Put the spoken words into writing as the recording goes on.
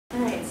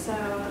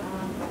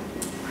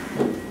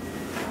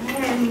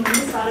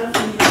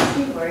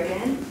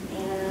Oregon,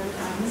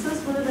 and this was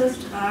one of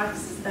those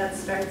talks that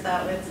starts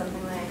out with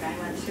something like, I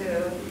went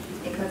to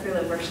a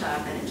co-curricular workshop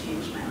and it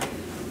changed my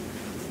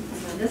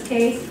life. So in this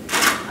case,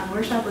 the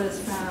workshop was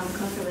from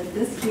co-curricular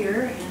this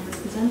year and was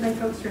presented by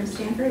folks from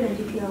Stanford and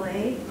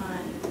UCLA on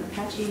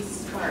Apache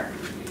Spark.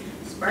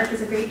 Spark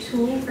is a great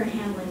tool for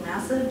handling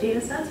massive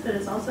data sets, but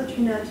it's also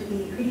turned out to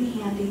be pretty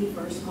handy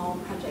for small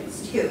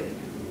projects too.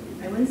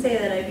 I wouldn't say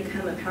that I've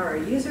become a power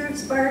user of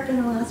Spark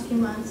in the last few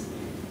months,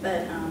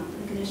 but I'm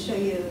going to show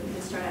you,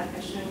 to start off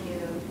by showing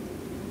you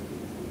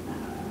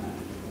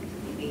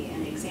maybe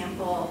an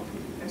example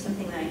or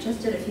something that I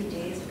just did a few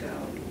days ago.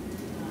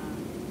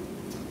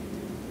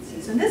 Let's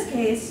see. So in this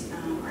case,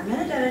 our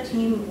metadata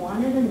team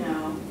wanted to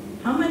know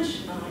how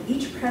much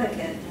each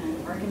predicate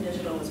in Oregon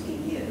Digital was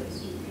being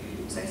used.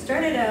 So I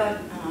started out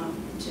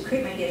to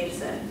create my data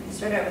set. I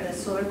started out with a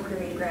solar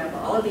query to grab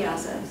all of the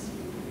assets.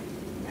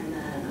 And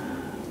then,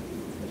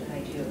 what did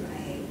I do? I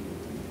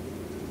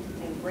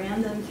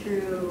ran them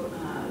through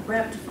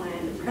grep to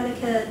find the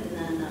predicate, and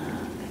then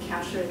I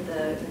captured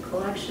the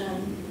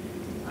collection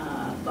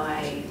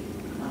by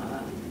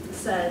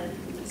set.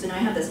 So now I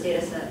have this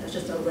data set that's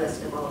just a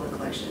list of all of the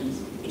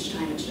collections each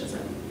time it shows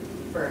up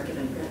for a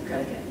given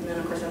predicate. And then,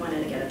 of course, I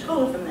wanted to get a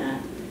total from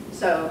that.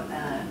 So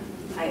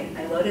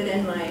I loaded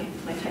in my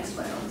text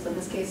file. So in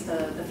this case,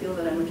 the field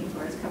that I'm looking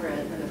for is coverage,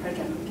 or the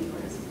predicate I'm looking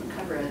for is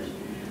coverage.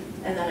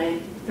 And then I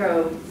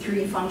throw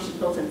 3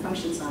 built-in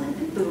functions on it,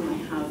 and boom, I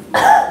have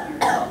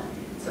my result.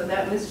 So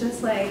that was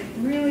just like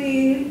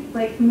really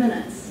like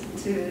minutes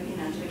to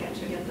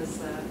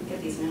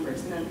get these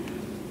numbers. And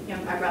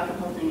then I wrote the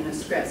whole thing in a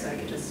script so I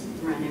could just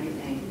run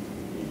everything,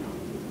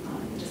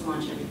 just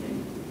launch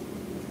everything.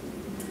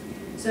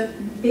 So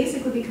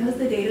basically, because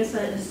the data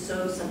set is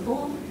so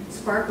simple,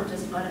 Spark will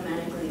just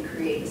automatically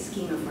create a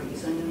schema for you,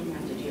 so you don't even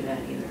have to do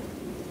that either.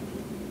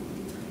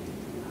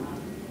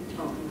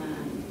 And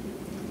then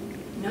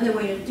another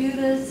way to do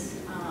this,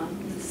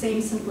 the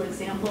same simple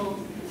example,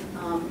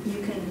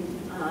 you can,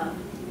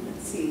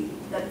 let's see,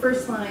 that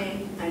first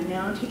line, I'm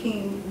now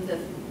taking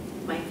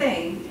my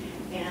thing,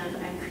 and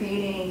I'm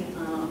creating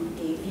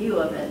a view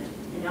of it,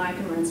 and now I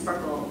can run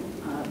SQL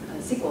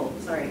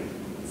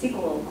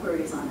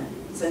queries on it.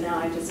 So now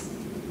I just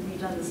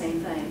redone the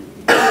same thing.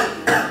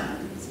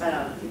 Sped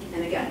up,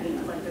 and again,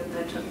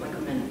 that took like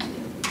a minute to do.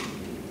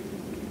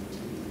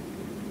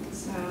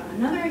 So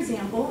another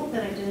example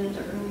that I did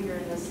earlier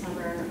in this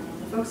summer,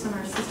 the folks on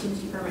our systems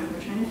department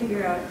were trying to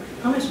figure out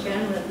how much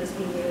bandwidth is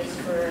being used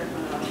for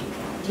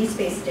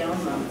DSpace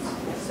downloads,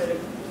 so to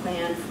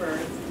plan for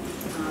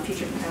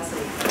future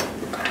capacity.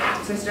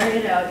 So I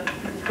started out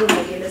with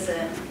my data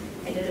set.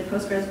 I did a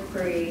Postgres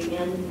query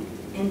in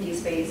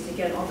DSpace to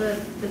get all the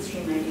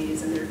bitstream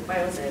IDs and their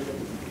file sizes.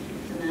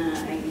 And then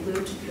I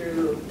looped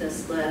through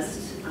this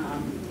list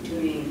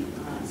doing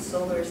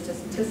Solar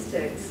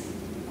statistics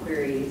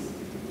queries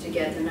to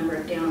get the number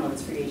of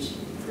downloads for each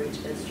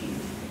bitstream.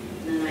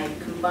 And then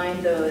I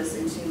combined those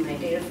into my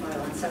data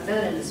file and stuck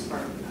that into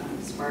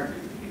Spark.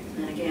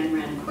 And then again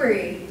ran a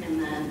query, and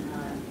then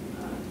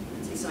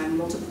let's see. So I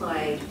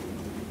multiplied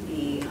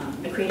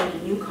I created a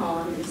new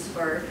column in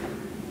Spark,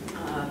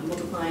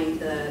 multiplying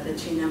the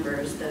 2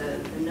 numbers, the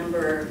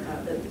number,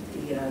 the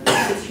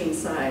bitstream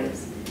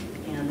size,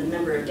 and the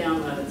number of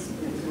downloads.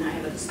 And I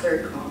have this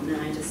 3rd column. Then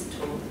I just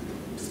told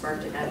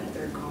Spark to add the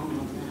 3rd column,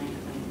 and then I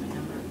have my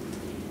number.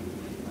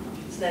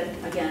 So that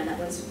again, that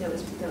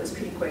was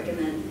pretty quick. And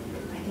then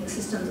I think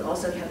systems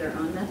also have their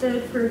own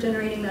method for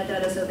generating that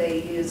data, so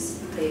they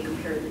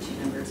compare the 2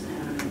 numbers. And I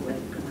don't know what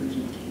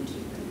conclusion they came to,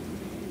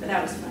 but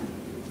that was fun.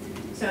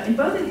 So in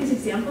both of these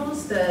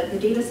examples, the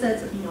data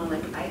sets,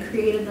 like I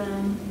created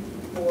them,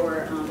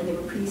 and they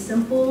were pretty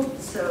simple.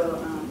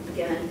 So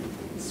again,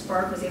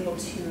 Spark was able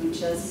to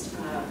just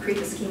create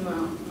the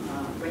schema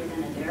right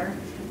then and there.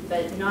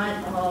 But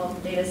not all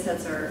data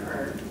sets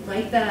are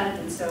like that.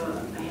 And so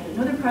I had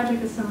another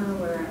project this summer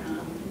where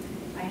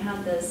I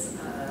had this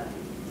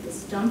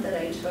dump that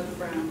I took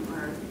from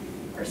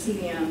our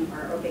CVM,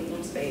 our opaque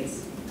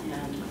namespace,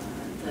 and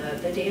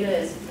the data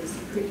is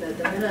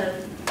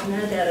the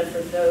metadata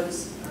for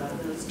those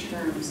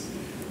terms.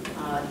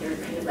 They're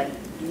kind of like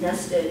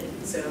nested.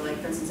 So, like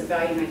for instance, a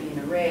value might be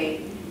an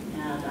array,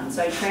 and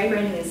so I tried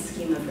writing a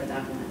schema for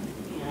that one,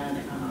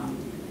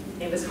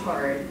 and it was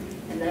hard.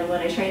 And then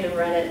when I tried to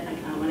run it,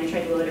 when I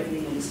tried to load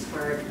everything into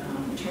Spark,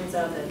 it turns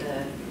out that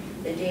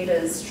the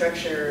data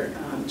structure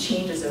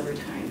changes over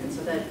time, and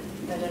so that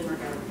didn't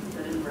work out.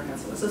 That didn't work out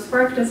so well. So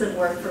Spark doesn't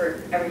work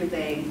for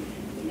everything,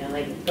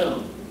 like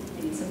boom.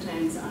 I mean,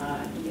 sometimes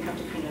you have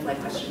to kind of like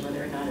question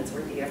whether or not it's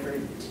worth the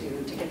effort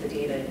to get the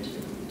data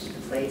to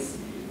place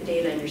the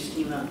data in your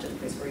schema to the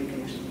place where you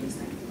can actually use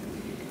them.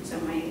 So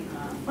my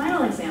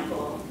final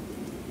example.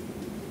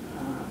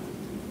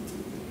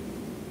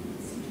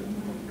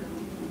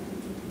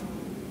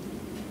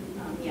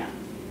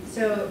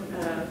 So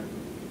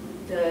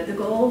the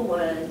goal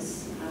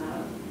was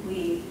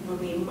when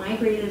we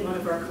migrated one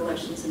of our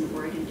collections into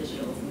Oregon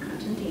Digital from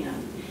Contentia,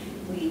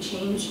 we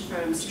changed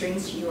from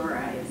strings to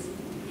URIs.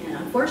 And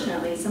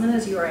unfortunately, some of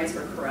those URIs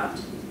were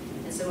corrupt.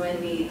 And so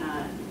when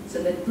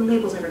so the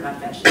labels never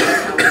got fetched.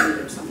 That's how we knew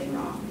there was something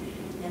wrong.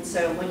 And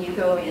so when you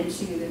go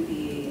into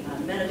the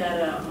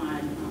metadata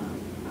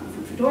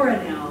from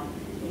Fedora now,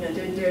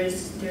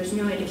 there's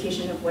no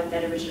indication of what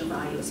that original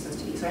value was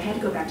supposed to be. So I had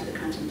to go back to the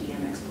content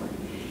DM export.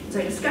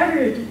 So I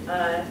discovered,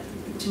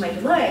 to my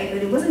delight,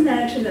 that it wasn't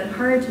actually that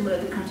hard to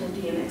load the content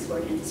DM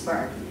export into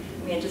Spark.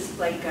 I mean, just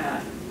like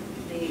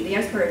the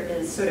export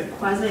is sort of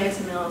quasi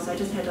XML, so I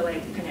just had to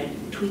like kind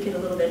of tweak it a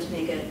little bit to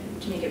make it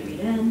read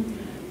in.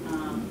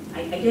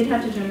 I did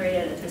have to generate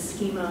a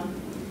schema,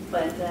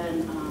 but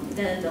then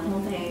the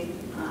whole thing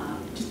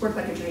just worked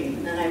like a dream.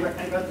 And then I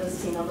wrote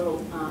this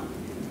little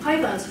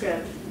Python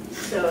script.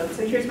 So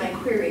here's my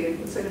query,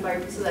 so that I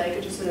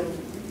could just sort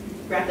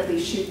of rapidly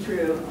shoot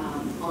through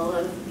all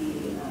of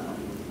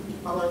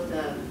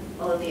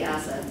the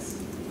assets.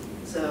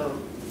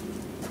 So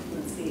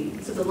let's see.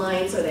 So the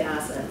lines are the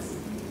assets,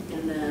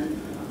 and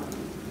then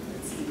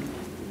let's see.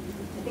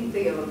 I think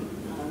the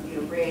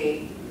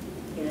array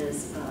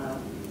is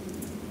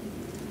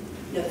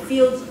the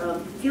fields are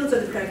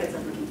the predicates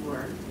I'm looking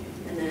for,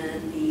 and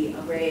then the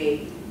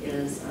array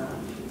is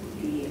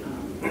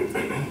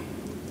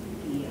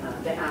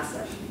the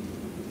asset.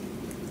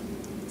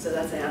 So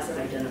that's the asset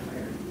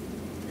identifier.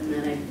 And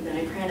then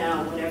I print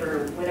out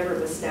whatever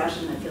it was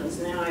stashed in that field.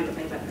 So now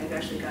I've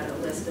actually got a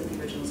list of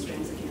the original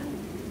strings again,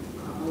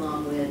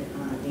 along with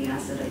the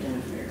asset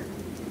identifier.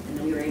 And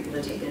then we were able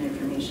to take that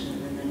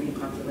information and then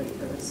repopulate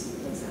those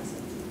assets.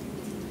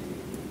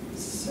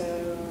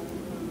 So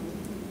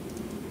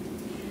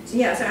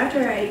yeah, so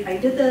after I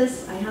did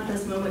this, I had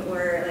this moment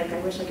where like I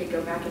wish I could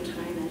go back in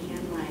time and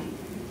hand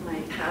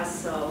my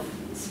past self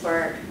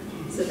Spark,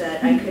 so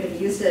that I could have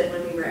used it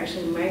when we were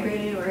actually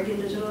migrating to Oregon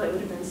Digital. It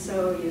would have been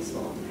so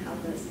useful to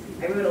have this.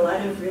 I wrote a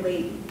lot of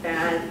really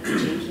bad,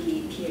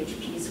 janky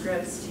PHP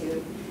scripts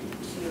to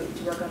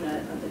work on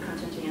the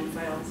content DM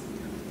files.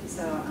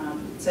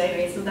 So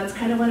anyway, so that's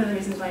kind of one of the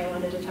reasons why I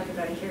wanted to talk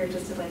about it here,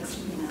 just to like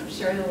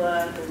share the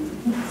love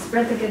and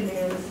spread the good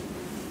news.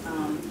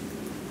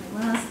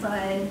 My last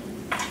slide.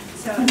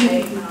 So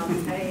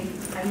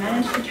I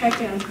managed to track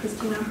down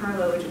Christina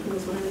Harlow, who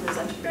was one of the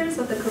presenters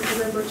of the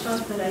Copilot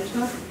workshop that I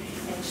took.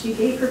 And she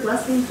gave her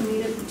blessing for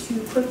me to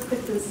put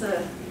this.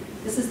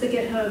 This is the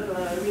GitHub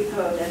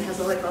repo that has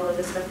all of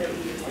this stuff that we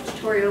use, like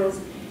tutorials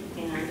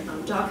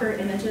and Docker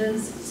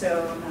images.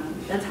 So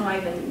that's how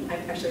I've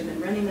actually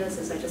been running this.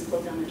 Is I just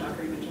pulled down the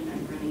Docker image and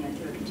I'm running it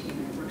through a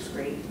container. It works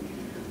great.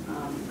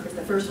 Of course,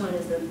 the first one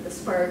is the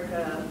Spark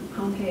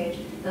homepage.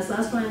 This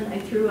last one, I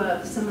threw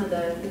up some of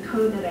the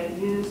code that I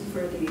used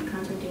for the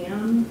content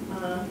DM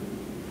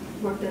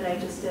work that I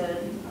just did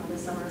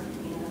this summer.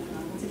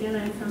 Once again,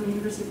 I'm from the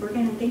University of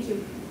Oregon, and thank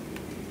you.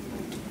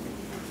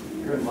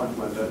 You're in luck,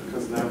 Linda,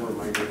 because now we're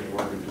migrating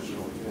Oregon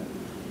Digital again.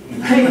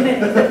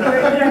 But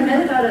our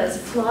metadata is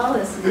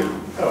flawless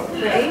now, Oh.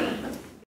 right?